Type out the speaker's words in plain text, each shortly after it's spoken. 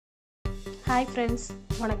Hi friends,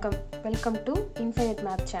 வணக்கம். Welcome to Infinite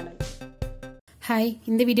Math Channel. Hi,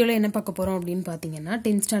 இந்த வீடியோல என்ன பார்க்க போறோம் அப்படினு பாத்தீங்கன்னா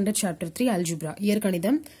 10th standard chapter 3 Algebra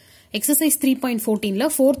இயற்கணிதம் exercise 3.14ல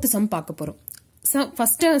 4th sum பார்க்க போறோம்.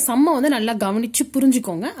 First sum வந்து நல்லா கவனிச்சு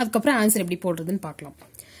புரிஞ்சுக்கோங்க. அதுக்கு அப்புறம் ஆன்சர் எப்படி போடுறதுன்னு பார்க்கலாம்.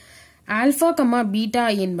 ஆல்பா, பீட்டா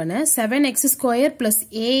என்பன 7x square plus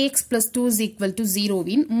ax plus 2 is equal to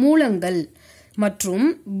 0வின் மூலங்கள் மற்றும்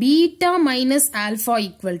beta minus alpha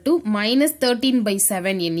equal to minus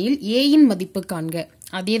 13/7 எனில் a இன் மதிப்பு காண்க.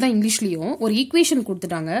 அதேதான் இங்கிலீஷ்லயும் ஒரு ஈக்குவேஷன்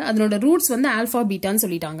கொடுத்துட்டாங்க. அதனோட ரூட்ஸ் வந்து ஆல்பா பீட்டான்னு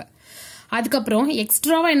சொல்லிட்டாங்க. அதுக்கப்புறம்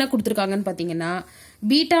எக்ஸ்ட்ராவா என்ன கொடுத்துருக்காங்கன்னு பாத்தீங்கன்னா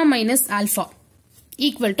beta minus alpha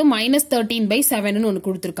equal to minus 13/7 ஒன்னு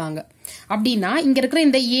கொடுத்துருக்காங்க. அப்படின்னா இங்க இருக்கிற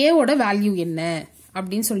இந்த ஏவோட வேல்யூ என்ன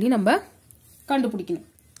அப்படின்னு சொல்லி நம்ம கண்டுபிடிக்கணும்.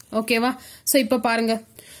 ஓகேவா? சோ இப்ப பாருங்க.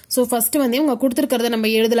 சோ ஃபர்ஸ்ட் வந்து உங்க கொடுத்திருக்கிறத நம்ம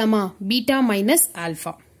எழுதலாமா? Beta minus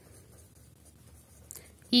alpha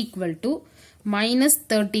equal to minus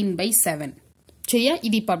 13/7. சரியா?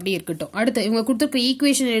 இது இப்ப அப்படியே இருக்கட்டும். அடுத்து இவங்க கொடுத்திருக்கிற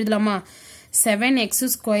ஈக்குவேஷன் எழுதலாமா? 7x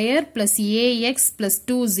square plus ax plus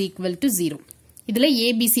 2 is equal to 0. இதுல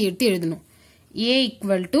abc எடுத்து எழுதணும். a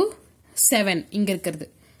equal to 7 இங்க இருக்கிறது.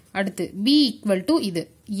 அடுத்து b equal to இது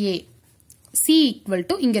a, c equal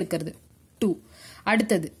to இங்க இருக்கிறது 2.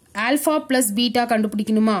 அடுத்தது alpha plus beta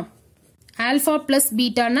கண்டுபிடிக்கணுமா? Alpha plus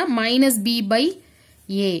பீட்டானா minus b by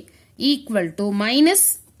a equal to minus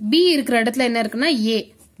b இருக்கிற இடத்துல என்ன இருக்குன்னா a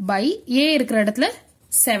பை a இருக்கிற இடத்துல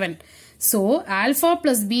 7. So alpha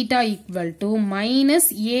plus beta equal to minus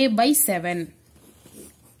a by 7.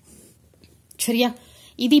 சரியா?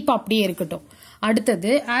 இது இப்ப அப்படியே இருக்கட்டும்.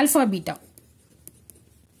 அடுத்தது alpha beta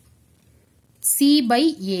c by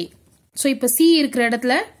a. So இப்ப c இருக்கிற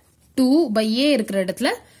இடத்துல 2 by a இருக்கிற இடத்துல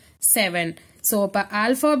 7. சோ அப்ப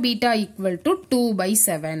ஆல்பா பீட்டா ஈக்குவல் டு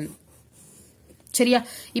 2/7. சரியா?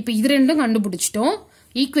 இப்ப இது ரெண்டும் கண்டுபிடிச்சிட்டோம்.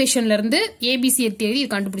 ஈக்குவேஷன்ல இருந்து ஏபிசி எடுத்து எழுதி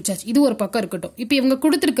கண்டுபிடிச்சாச்சு. இது ஒரு பக்கம் இருக்கட்டும். இப்ப இவங்க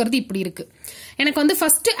கொடுத்திருக்கிறது இப்படி இருக்கு. எனக்கு வந்து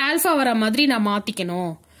ஃபர்ஸ்ட் ஆல்பா வர மாதிரி நான்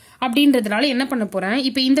மாத்திக்கணும் அப்படின்றதுனால என்ன பண்ண போறேன்?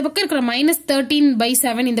 இப்ப இந்த பக்கம் இருக்கிற மைனஸ்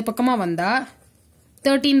 13/7 இந்த பக்கமா வந்தா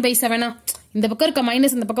 13/7 இந்த பக்கம் இருக்க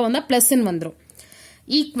மைனஸ் இந்த பக்கம் வந்தா பிளஸ் வந்துரும்.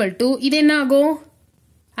 ஈக்குவல் டு இது என்ன ஆகும்?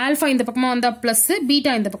 ஆல்பா இந்த பக்கமா வந்தா பிளஸ்,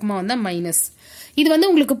 பீட்டா இந்த பக்கமா வந்தா மைனஸ். இது வந்து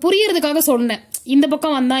உங்களுக்கு புரியறதுக்காக சொன்னேன். இந்த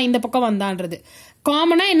பக்கம் வந்தா இந்த பக்கம் வந்தான்றது.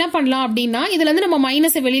 காமனா என்ன பண்ணலாம் அப்படின்னா இதுல இருந்து நம்ம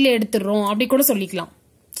மைனஸ் வெளியில எடுத்துடுறோம் அப்படி கூட சொல்லிக்கலாம்.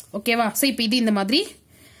 ஓகேவா? சோ இப்ப இது இந்த மாதிரி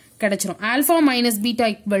கிடைச்சிரும். Alpha minus beta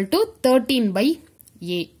equal to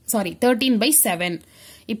 13/7.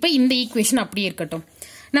 இப்ப இந்த ஈக்குவேஷன் அப்படியே இருக்கட்டும்.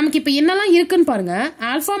 நமக்கு இப்ப என்னெல்லாம் இருக்குன்னு பாருங்க.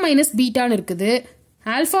 ஆல்பா மைனஸ் பீட்டான்னு இருக்குது,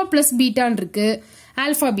 ஆல்பா பிளஸ் பீட்டான்னு இருக்கு,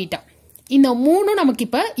 ஆல்பா பீட்டா. இந்த மூணும் நமக்கு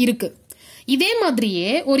இப்ப இருக்கு. இதே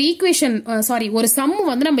மாதிரியே ஒரு ஈக்குவேஷன் ஒரு சம்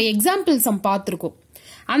வந்து நம்ம எக்ஸாம்பிள் சம் பார்த்திருக்கோம்.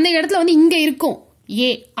 அந்த இடத்துல வந்து இங்க இருக்கும் ஏ.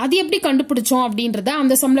 அது எப்படி கண்டுபிடிச்சோம் அப்படின்றத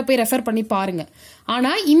அந்த சம்ல போய் ரெஃபர் பண்ணி பாருங்க.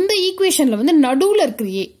 ஆனா இந்த ஈக்குவேஷன்ல வந்து நடுவுல இருக்கு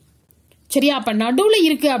ஏ. சரியா? அப்ப நடுவுல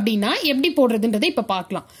இருக்கு அப்படின்னா எப்படி போடுறதுன்றதை இப்ப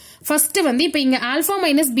பார்க்கலாம். ஃபர்ஸ்ட் வந்து இப்ப இங்க ஆல்பா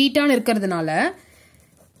மைனஸ் பீட்டான்னு இருக்கிறதுனால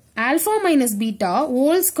alpha minus beta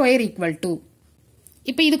whole square equal to,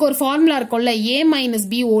 இப்ப இதுக்கு ஒரு ஃபார்முலா இருக்கும்ல a minus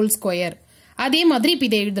b whole square. அதே மாதிரி இப்ப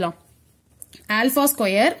இதை எழுதலாம். Alpha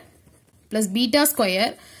square plus beta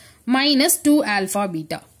square minus 2 alpha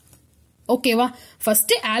beta. ஓகேவா?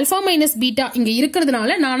 ஃபர்ஸ்ட் ஆல்பா மைனஸ் பீட்டா இங்க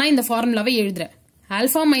இருக்கிறதுனால நானா இந்த ஃபார்முலாவை எழுதுறேன்.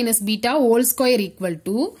 Alpha minus beta whole square equal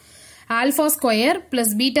to alpha square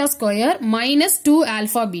plus beta square minus 2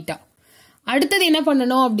 alpha beta. அடுத்தது என்ன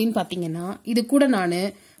பண்ணணும் அப்படின்னு பாத்தீங்கன்னா இது கூட நானு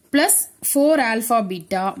plus 4 alpha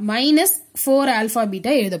beta minus 4 alpha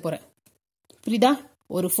beta எழுத போறேன். புரியுதா?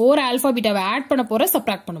 ஒரு 4 ஆல்பா பீட்டாவை ஆட் பண்ண போறேன்,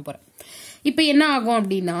 சப்ராக்ட் பண்ண போறேன். இப்ப என்ன ஆகும்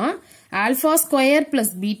அப்படின்னா alpha square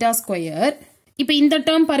plus beta square. இப்ப இந்த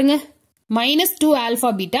டேர்ம் பாருங்க, minus 2 alpha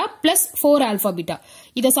beta plus 4 alpha beta.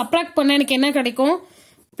 இதை சப்ராக்ட் பண்ண எனக்கு என்ன கிடைக்கும்?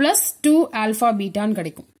 பிளஸ் 2 ஆல்பா பீட்டான்னு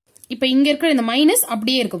கிடைக்கும். இப்ப இங்க இருக்கிற இந்த மைனஸ்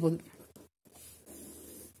அப்படியே இருக்க போகுது.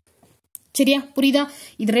 சரியா? புரியுதா?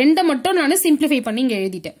 இது ரெண்டை மட்டும் நான் சிம்பிளிஃபை பண்ணி இங்க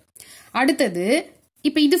எழுதிட்டேன். அடுத்தது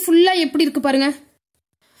இப்ப இது ஃபுல்லா எப்படி இருக்கு பாருங்க.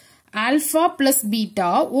 ஆல்பா பிளஸ் பீட்டா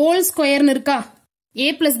ஹோல் ஸ்கொயர்னு இருக்கா? a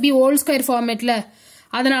plus b whole square ஃபார்மேட்ல.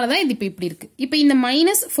 அதனாலதான் இது இப்படி இருக்கு. இப்ப இந்த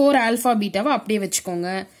மைனஸ் 4 ஆல்பா பீட்டாவை அப்படியே வச்சுக்கோங்க.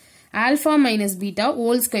 ஆல்பா மைனஸ் பீட்டா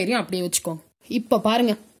ஹோல் ஸ்கொயரையும் அப்படியே வச்சுக்கோங்க. இப்ப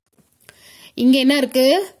பாருங்க இங்க என்ன இருக்கு?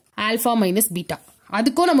 Alpha minus beta.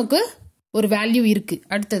 அதுக்கும் நமக்கு ஒரு வேல்யூ இருக்கு.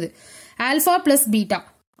 அடுத்தது ஆல்பா பிளஸ் பீட்டா,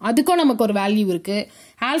 அதுக்கும் நமக்கு ஒரு வேல்யூ இருக்கு.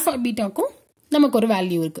 ஆல்பா பீட்டாக்கும் நமக்கு ஒரு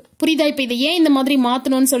வேல்யூ இருக்கு. புரியுதா? இப்ப இதை ஏன் இந்த மாதிரி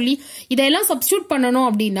மாத்தணும்னு சொல்லி இதெல்லாம் சப்ஸ்டியூட் பண்ணணும்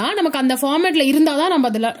அப்படின்னா நமக்கு அந்த ஃபார்மேட்ல இருந்தாதான்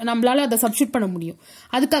நம்மளால அதை சப்ஸ்டியூட் பண்ண முடியும்.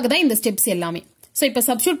 அதுக்காக தான் இந்த ஸ்டெப்ஸ் எல்லாமே. சோ இப்ப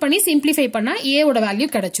சப்ஸ்டியூட் பண்ணி சிம்பிளிஃபை பண்ணா a ஓட வேல்யூ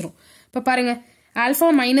கிடைச்சிரும். இப்ப பாருங்க ஆல்பா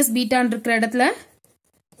மைனஸ் பீட்டான்னு இருக்கிற இடத்துல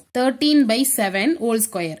 13/7 ஹோல்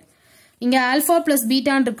ஸ்கொயர் இங்க ஆல்பா பிளஸ்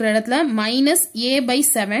பீட்டான் இருக்கிற இடத்துல minus A by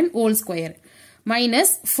 7 whole square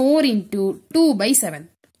minus 4 into 2 by 7.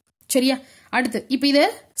 சரியா? அடுத்து இப்போ இதை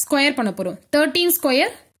ஸ்கொயர் பண்ண போறோம். 13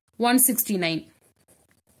 ஸ்கொயர் 169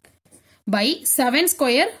 பை 7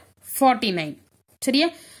 ஸ்கொயர் 49. சரியா?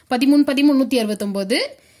 13 169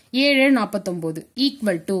 7 49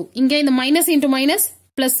 ஈக்குவல் டு இங்க இந்த மைனஸ் இன்டூ மைனஸ்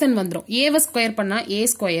பிளஸ் வந்துரும். ஏவை ஸ்கொயர் பண்ணா ஏ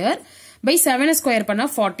ஸ்கொயர் பை 7 ஸ்கொயர் பண்ணா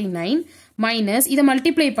 49 மைனஸ் இதை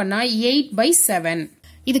மல்டிப்ளை பண்ணா 8 பை 7.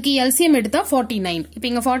 இதுக்கு எல்சிஎம் எடுத்தா 49. இப்போ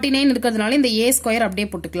இங்க 49 இருக்கிறதுனால இந்த ஏ ஸ்கொயர் அப்படியே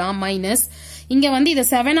போட்டுக்கலாம். மைனஸ் இங்க வந்து இதை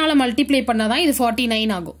 7ஆல மல்டிப்ளை பண்ணாதான் இது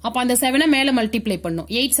 49 ஆகும். அப்ப அந்த 7 மேல மல்டிப்ளை பண்ணும்.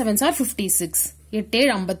 8 7s are 56 8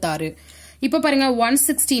 7 56. இப்போ பாருங்க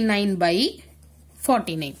 169 பை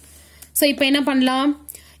 49. சோ இப்போ என்ன பண்ணலாம்?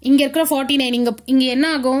 இங்க இருக்கிற 49 இங்க என்ன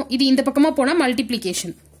ஆகும்? இது இந்த பக்கமா போனா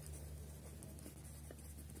மல்டிப்ளிகேஷன்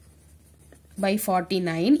by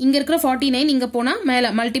 49. இங்க இருக்கிற 49 இங்க போனா மேல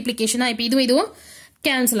மல்டிப்ளிகேஷனா இப்ப இதுவும்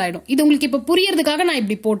கேன்சல் ஆயிடும். இது உங்களுக்கு இப்ப புரியறதுக்காக நான்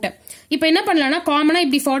இப்படி போட்டேன். இப்ப என்ன பண்ணலாம்னா காமனா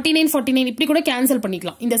இப்படி 49 இப்படி கூட கேன்சல்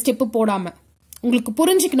பண்ணிக்கலாம். இந்த ஸ்டெப் போடாம உங்களுக்கு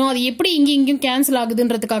புரிஞ்சுக்கணும் அது எப்படி இங்கேயும் கேன்சல்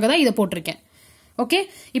ஆகுதுன்றதுக்காக தான் இதை போட்டிருக்கேன். ஓகே,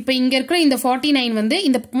 இப்ப இங்க இருக்கிற இந்த 49 வந்து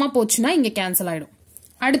இந்த பக்கமா போச்சுன்னா இங்க கேன்சல் ஆயிடும்.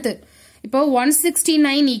 அடுத்து இப்போ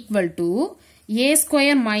 169 equal to A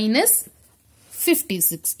square minus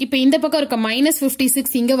 56. இப்ப இந்த பக்கம் இருக்க மைனஸ்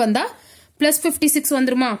 56 இங்க வந்தா plus 56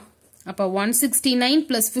 வந்துருமா? அப்ப 169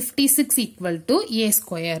 plus 56 equal to a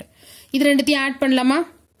square. இது ரெண்டுத்தையும் ஆட் பண்ணலாமா?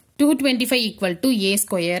 225 equal to a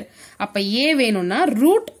square. அப்ப a வேணும்னா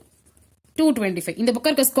root 225. இந்த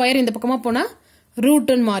பக்கம் இருக்க ஸ்கொயர் இந்த பக்கமா போனா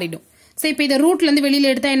ரூட்னு மாறிடும். சோ இப்போ இத ரூட்ல இருந்து வெளியில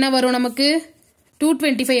எடுத்தா என்ன வரும் நமக்கு?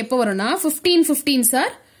 225 எப்போ வரும்னா 15 15s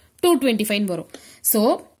are 225 வரும். So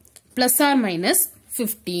plus or minus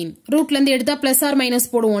 15. ரூட்ல இருந்து எடுத்தா பிளஸ் ஆர்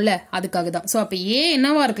மைனஸ் போடுவோம்ல, அதுக்காக தான். சோ அப்ப a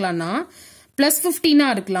என்னவா இருக்கலாம்னா பிளஸ் 15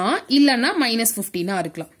 இருக்கலாம், இல்லன்னா மைனஸ் 15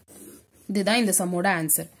 இருக்கலாம். இதுதான் இந்த சம்மோட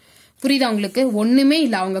ஆன்சர். புரியுதா உங்களுக்கு? ஒண்ணுமே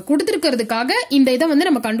இல்ல, அவங்க கொடுத்திருக்கிறதுக்காக இந்த இதை வந்து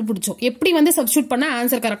நம்ம கண்டுபிடிச்சோம். எப்படி வந்து சப்ஸ்டியூட் பண்ணா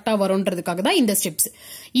ஆன்சர் கரெக்டா வரும்ன்றதுக்காக தான் இந்த ஸ்டெப்ஸ்.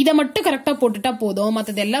 இதை மட்டும் கரெக்டா போட்டுட்டா போதும்,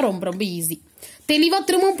 மத்ததெல்லாம் ரொம்ப ரொம்ப ஈஸி. தெளிவா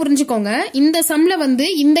திரும்பவும் புரிஞ்சுக்கோங்க. இந்த சம்ல வந்து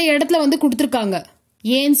இந்த இடத்துல வந்து கொடுத்திருக்காங்க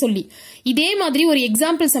ஏன்னு சொல்லி. இதே மாதிரி ஒரு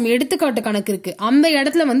எக்ஸாம்பிள் சம் எடுத்துக்காட்டு கணக்கு இருக்கு. அந்த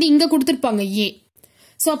இடத்துல வந்து இங்க கொடுத்திருப்பாங்க ஏ.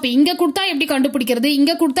 சோ அப்ப இங்க கொடுத்தா எப்படி கண்டுபிடிக்கிறது,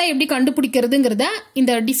 இங்க கொடுத்தா எப்படி கண்டுபிடிக்கிறதுங்கிறத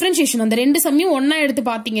இந்த டிஃபரன்சியேஷன் அந்த ரெண்டு சம்மையும் ஒன்னா எடுத்து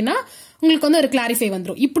பாத்தீங்கன்னா உங்களுக்கு வந்து ஒரு கிளாரிஃபை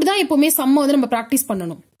வந்துடும். இப்படிதான் எப்பவுமே சம் வந்து நம்ம பிராக்டிஸ்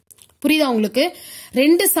பண்ணணும். புரியுதா உங்களுக்கு?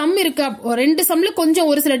 ரெண்டு சம் இருக்கு, ரெண்டு சம்ல கொஞ்சம்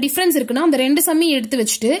ஒரு சில டிஃபரன்ஸ் இருக்குன்னா அந்த ரெண்டு சம்மையும் எடுத்து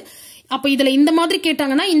வச்சுட்டு அப்ப இதுல இந்த மாதிரி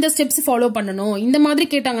கேட்டாங்கன்னா இந்த ஸ்டெப்ஸ் ஃபாலோ பண்ணணும், இந்த மாதிரி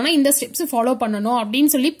கேட்டாங்கன்னா இந்த ஸ்டெப்ஸ் ஃபாலோ பண்ணணும்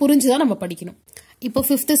அப்படின்னு சொல்லி புரிஞ்சுதான் நம்ம படிக்கணும். இப்போ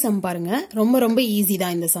 5th சம் பாருங்க. ரொம்ப ரொம்ப ஈஸி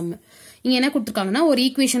தான் இந்த சம். இங்க என்ன கொடுத்துருக்காங்கன்னா ஒரு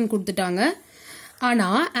ஈக்குவேஷன் கொடுத்துட்டாங்க. ஆனா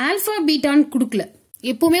ஆல்பா பீட்டான் கொடுக்கல.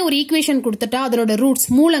 எப்பவுமே ஒரு ஈக்குவேஷன் கொடுத்துட்டா அதோட ரூட்ஸ்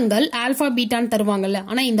மூலங்கள் ஆல்பா பீட்டான் தருவாங்கல்ல.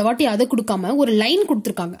 ஆனா இந்த வாட்டி அதை கொடுக்காம ஒரு லைன்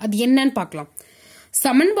கொடுத்துருக்காங்க. அது என்னன்னு பார்க்கலாம்.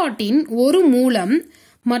 சமன்பாட்டின் ஒரு மூலம்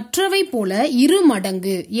மற்றவை போல 2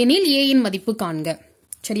 மடங்கு எனில் a இன் மதிப்பு காண்க.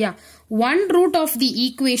 சரியா? 1 root of the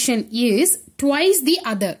equation is twice the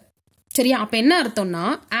other. சரியா? அப்ப என்ன அர்த்தம்னா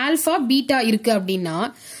ஆல்பா பீட்டா இருக்கு அப்படின்னா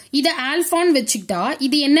இத ஆல்பான்னு வச்சுக்கிட்டா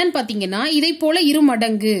இது என்னன்னு பாத்தீங்கன்னா இதை போல 2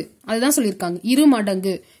 மடங்கு, அதுதான் சொல்லிருக்காங்க. 2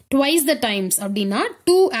 மடங்கு twice the times அப்படின்னா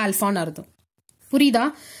 2 ஆல்பான்னு அர்த்தம். புரியுதா?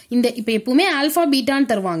 இந்த இப்ப எப்பவுமே ஆல்பா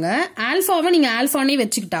பீட்டான்னு தருவாங்க. ஆல்பாவை நீங்க ஆல்பானே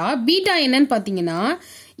வச்சுக்கிட்டா பீட்டா என்னன்னு பாத்தீங்கன்னா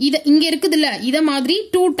இங்க இருக்குது இல்ல, இத மாதிரி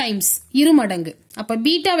 2 times 2 மடங்கு. அப்ப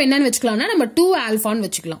பீட்டாவை என்னன்னு வச்சுக்கலாம்னா நம்ம 2 ஆல்பான்னு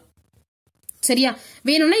வச்சுக்கலாம். சரியா?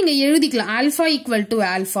 வேணும்னா இங்க எழுதிக்கலாம் alpha equal to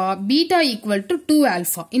alpha, beta equal to 2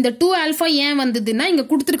 alpha. இந்த 2 ஆல்பா ஏன் வந்ததுன்னா இங்க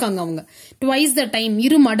கொடுத்துருக்காங்க அவங்க ட்வைஸ் த டைம்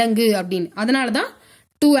 2 மடங்கு அப்படின்னு. அதனாலதான்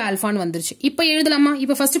 2 ஆல்பான்னு வந்துருச்சு. இப்ப எழுதலாமா?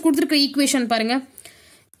 இப்ப ஃபர்ஸ்ட் கொடுத்துருக்க ஈக்குவேஷன் பாருங்க.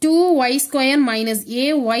 2y square minus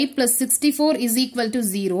ay plus 64 is equal to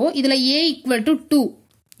 0. இதுல a ஈக்குவல் டு 2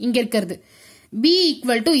 இங்க இருக்கிறது, b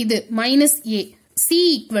ஈக்குவல் டு இது minus a, c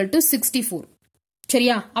equal to 64.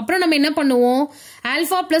 சரியா? அப்புறம் நம்ம என்ன பண்ணுவோம்?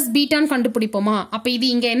 Alpha plus பீட்டான்னு கண்டுபிடிப்போமா? அப்ப இது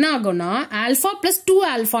இங்க என்ன ஆகும்னா ஆல்பா பிளஸ் 2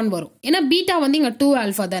 ஆல்பான்னு வரும். ஏன்னா பீட்டா வந்து இங்க 2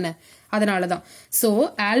 ஆல்பா தானே, அதனாலதான். சோ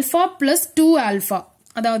ஆல்பா பிளஸ் 2 ஆல்பா,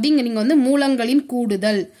 அதாவது இங்க நீங்க வந்து மூலங்களின்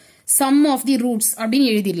கூடுதல் சம் ஆஃப் தி ரூட்ஸ் அப்படின்னு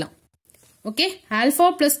எழுதிடலாம். Okay, alpha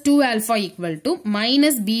plus 2 alpha equal to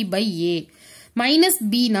minus B by A. Minus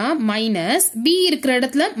Bina minus B இருக்கிற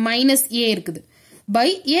இடத்துல மைனஸ் ஏ இருக்குது, பை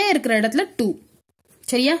ஏ இருக்கிற இடத்துல 2.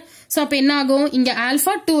 சரியா? சோ அப்ப என்ன ஆகும்? இங்க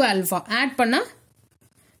ஆல்பா 2 ஆல்பா ஆட் பண்ணா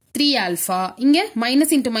 3 ஆல்பா, இங்க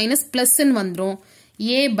மைனஸ் இன்டு மைனஸ் பிளஸ் வந்துரும்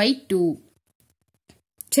a பை 2.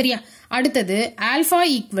 சரியா? அடுத்தது alpha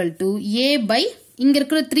equal to a by இங்க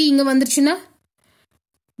இருக்கிற 3 இங்க வந்துருச்சுன்னா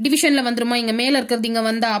டிவிஷன்ல வந்துருமா? இங்க மேல இருக்கிறது இங்க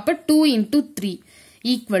வந்தா அப்ப 2 இன்டு 3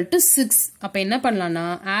 ஈக்குவல் டு 6. அப்ப என்ன பண்ணலாம்னா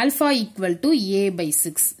alpha equal to a by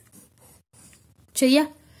 6. சரியா?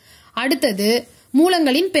 அடுத்தது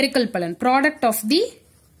மூலங்களின் பெருக்கல் பலன், product of the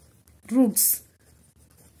roots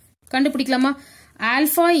கண்டுபிடிக்கலாமா?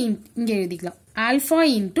 Alpha இங்க எழுதிக்கலாம், ஆல்பா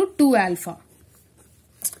இன்டு 2 ஆல்பா.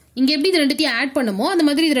 இங்க எப்படி இது ரெண்டுத்தையும் ஆட் பண்ணுமோ அந்த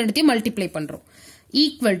மாதிரி இது ரெண்டுத்தையும் மல்டிப்ளை பண்றோம்.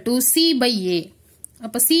 ஈக்குவல் டு சி பை ஏ.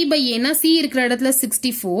 அப்ப சி பை ஏனா சி இருக்கிற இடத்துல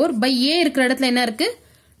 64 பை ஏ இருக்கிற இடத்துல என்ன இருக்கு?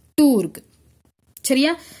 2 இருக்கு.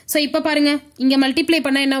 சரியா? சோ இப்ப பாருங்க, இங்க மல்டிப்ளை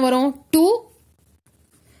பண்ணா என்ன வரும்? 2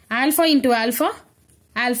 alpha into alpha,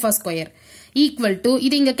 alpha square equal to,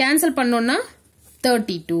 இது இங்க கேன்சல் பண்ணோம்னா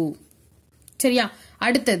 32. சரியா?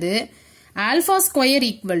 அடுத்தது alpha square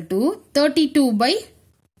equal to 32 by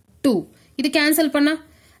 2. இது கேன்சல் பண்ணா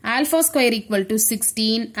alpha square equal to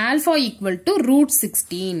 16, alpha equal to root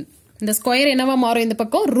 16. இந்த ஸ்கொயர் என்னவா மாறும்? இந்த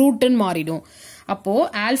பக்கம் ரூட்னு மாறிடும். அப்போ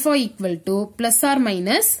alpha equal to plus R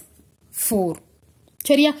minus 4.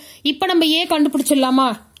 சரியா? இப்ப நம்ம ஏ கண்டுபிடிச்சிடலாமா?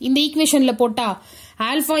 இந்த ஈக்குவேஷன்ல போட்டா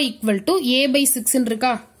alpha equal to A by 6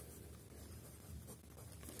 இருக்கா?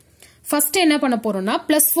 ஃபர்ஸ்ட் என்ன பண்ண போறோம்னா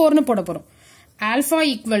பிளஸ் 4னு போட போறோம். ஆல்பா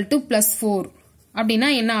ஈக்குவல் டு பிளஸ் 4 அப்படின்னா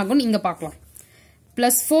என்ன ஆகும் இங்க பார்க்கலாம்.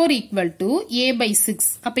 Plus 4 equal to A by 6.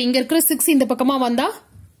 அப்ப இங்க இருக்கிற 6 இந்த பக்கமா வந்தா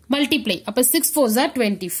மல்டிப்ளை. அப்ப 6 4s are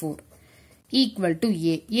 24 ஈக்குவல் டு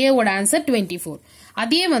ஏ. ஏ ஓட ஆன்சர் 24.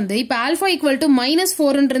 அதே வந்து இப்ப ஆல்பா ஈக்குவல் டு மைனஸ்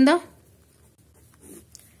 4 இருந்தா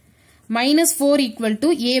minus 4 equal to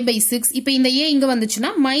A by 6. இப்ப இந்த ஏ இங்க வந்துச்சுன்னா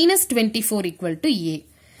minus 24 equal to A.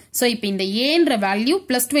 So இப்ப இந்த ஏன்ற வேல்யூ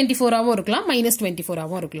பிளஸ் 24 ஆவும் இருக்கலாம், மைனஸ் 24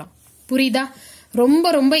 ஆவும் இருக்கலாம். புரியுதா? ரொம்ப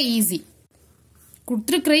ரொம்ப ஈஸி.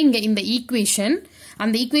 கொடுத்திருக்கிற இங்க இந்த ஈக்குவேஷன்,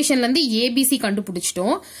 அந்த ஈக்குவேஷன்ல இருந்து ஏபிசி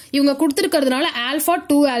கண்டுபிடிச்சிட்டோம். இவங்க கொடுத்திருக்கிறதுனால ஆல்பா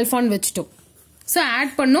 2 ஆல்பான்னு வச்சுட்டோம். சோ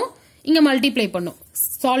ஆட் பண்ணும், இங்க மல்டிப்ளை பண்ணும்,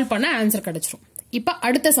 சால்வ் பண்ண ஆன்சர் கிடைச்சிரும். இப்ப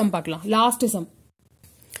அடுத்த சம் பார்க்கலாம், லாஸ்ட் சம்.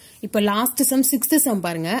 இப்ப லாஸ்ட் சம் 6th சம்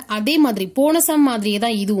பாருங்க. அதே மாதிரி போன சம் மாதிரியே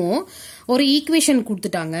தான் இதுவும். ஒரு ஈக்குவேஷன்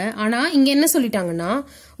கொடுத்துட்டாங்க. ஆனா இங்க என்ன சொல்லிட்டாங்கன்னா,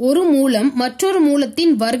 ஒரு மூலம் மற்றொரு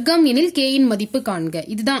மூலத்தின் வர்க்கம் எனில் k இன் மதிப்பு காண்க.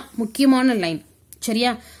 இதுதான் முக்கியமான லைன்.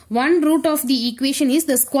 சரியா? one root of the equation is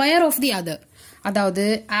the square of the other. அதாவது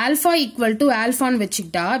ஆல்பா ஈக்குவல் டு ஆல்பான்னு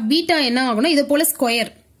வச்சுக்கிட்டா பீட்டா என்ன ஆகணும்? இது போல ஸ்கொயர்,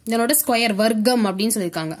 இதனோட ஸ்கொயர் வர்க்கம் அப்படின்னு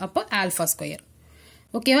சொல்லியிருக்காங்க. அப்போ ஆல்பா ஸ்கொயர்.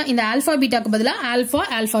 ஓகேவா? இந்த ஆல்பா பீட்டாக்கு பதிலா ஆல்பா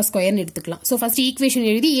ஆல்பா ஸ்கொயர்னு எடுத்துக்கலாம். சோ ஃபர்ஸ்ட் ஈக்குவேஷன்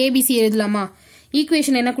எழுதி ஏபிசி எழுதலாமா?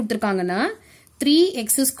 ஈக்குவேஷன் என்ன கொடுத்திருக்காங்கன்னா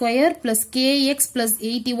 3x square plus kx plus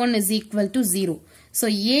 81 is equal to 0. So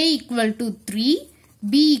a equal to 3,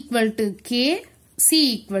 b equal to k, c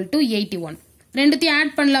equal to 81. ரெண்டுத்தையும்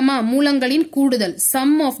ஆட் பண்ணலாமா? மூலங்களின் கூடுதல்,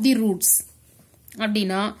 சம் ஆஃப் தி ரூட்ஸ்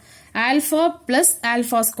அப்படின்னா alpha plus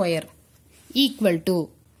alpha square equal to,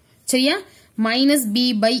 சரியா, minus B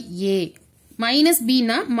by A. Minus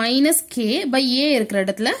Bina minus K by ஏ இருக்கிற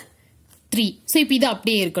இடத்துல 3. So இப்ப இது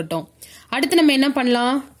அப்படியே இருக்கட்டும். அடுத்து நம்ம என்ன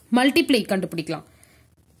பண்ணலாம்? மல்டிப்ளை கண்டுபிடிக்கலாம்.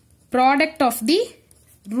 ப்ராடக்ட் ஆஃப் தி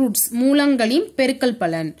ரூட்ஸ், மூலங்களின் பெருக்கல்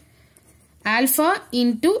பலன், alpha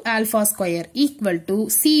into alpha square equal to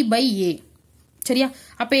C by ஏ. சரியா?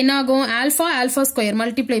 அப்ப என்ன ஆகும்? ஆல்பா ஆல்பா ஸ்கொயர்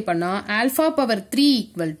மல்டிப்ளை பண்ணா alpha power 3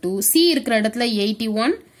 equal to C இருக்கிற இடத்துல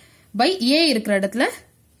 81 பை ஏ இருக்கிற இடத்துல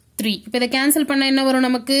 3. இப்ப இதை கேன்சல் பண்ணா என்ன வரும்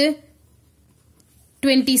நமக்கு?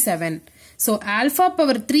 27. So alpha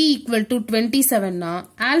power 3 equal to 27 na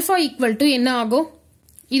alpha equal to என்ன ஆகும்?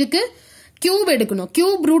 இதுக்கு cube எடுக்கணும்,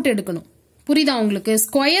 cube root எடுக்கணும். புரியுதா உங்களுக்கு?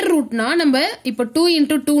 ஸ்கொயர் ரூட்னா நம்ம இப்ப 2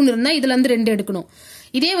 into 2 இருந்தா இதுல இருந்து 2 எடுக்கணும்.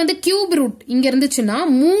 இதே வந்து கியூப் ரூட் இங்க இருந்துச்சுன்னா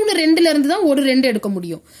 3 2ல இருந்து தான் ஒரு 2 எடுக்க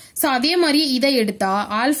முடியும். சோ அதே மாதிரி இதை எடுத்தா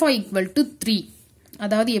ஆல்பா ஈக்குவல் டு 3.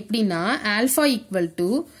 அதாவது எப்படின்னா alpha equal to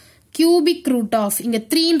cubic root of, இங்க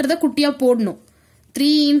 3ன்றத குட்டியா போடணும்,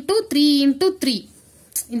 3 into 3 into 3.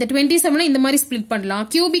 இந்த 27 இந்த மாதிரி ஸ்பிளிட் பண்ணலாம்.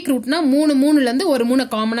 கியூபிக் ரூட்னா 3ல இருந்து ஒரு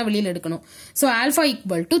 3 காமனா வெளியில எடுக்கணும். So alpha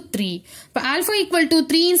equal to 3. இப்ப ஆல்பா ஈக்குவல் டு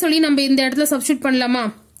 3 சொல்லி நம்ம இந்த இடத்துல சப்ஸ்டிட்யூட் பண்ணலாமா?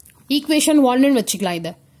 ஈக்குவேஷன் 1 ன்னு வச்சுக்கலாம்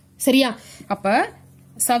இத. சரியா? அப்ப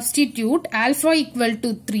substitute alpha equal to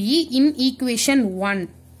 3 in equation 1.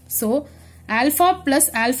 So alpha plus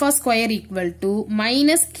alpha square equal to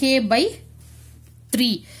minus k by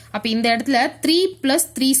 3. அப்ப இந்த இடத்துல 3 plus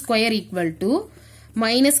 3 square equal to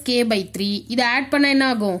minus k by 3. இதை add பண்ண என்ன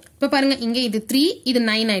ஆகும்? இப்ப பாருங்க, இங்க இது 3, இது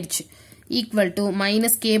 9 ஆயிடுச்சு. equal to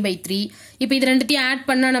minus k by 3. இப்ப இது ரெண்டுத்தையும் add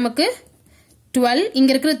பண்ணா நமக்கு 12, இங்க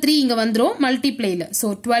இருக்கிற 3 இங்க வந்துரும் மல்டிப்ளைல. So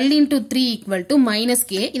 12 into 3 equal to minus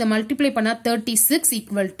k. இத மல்டிப்ளை பண்ணா 36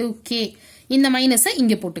 equal to k. இந்த மைனஸ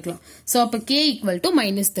இங்க போட்டுக்கலாம். சோ அப்ப k equal to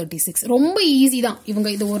minus 36. ரொம்ப ஈஸி தான். இவங்க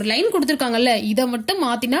இது ஒரு லைன் கொடுத்திருக்காங்கல்ல, இத மட்டும்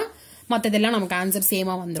மாத்தினா மத்ததெல்லாம் நமக்கு ஆன்சர்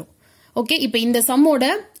சேமா வந்துரும். ஓகே, இப்ப இந்த சம்மோட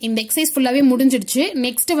இந்த எக்ஸசைஸ் ஃபுல்லாவே முடிஞ்சிடுச்சு.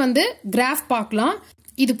 நெக்ஸ்ட் வந்து கிராஃப் பார்க்கலாம்.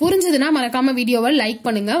 இது புரிஞ்சதுன்னா மறக்காம வீடியோவை லைக்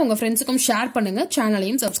பண்ணுங்க, உங்க ஃப்ரெண்ட்ஸுக்கும் ஷேர் பண்ணுங்க,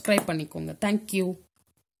 சேனலையும் சப்ஸ்கிரைப் பண்ணிக்கோங்க. தேங்க்யூ.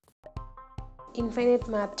 இன்ஃபைனைட்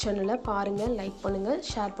மேத் சேனலை பாருங்கள், லைக் பண்ணுங்கள்,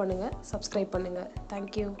 ஷேர் பண்ணுங்கள், சப்ஸ்கிரைப் பண்ணுங்கள்.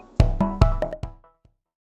 தேங்க்யூ.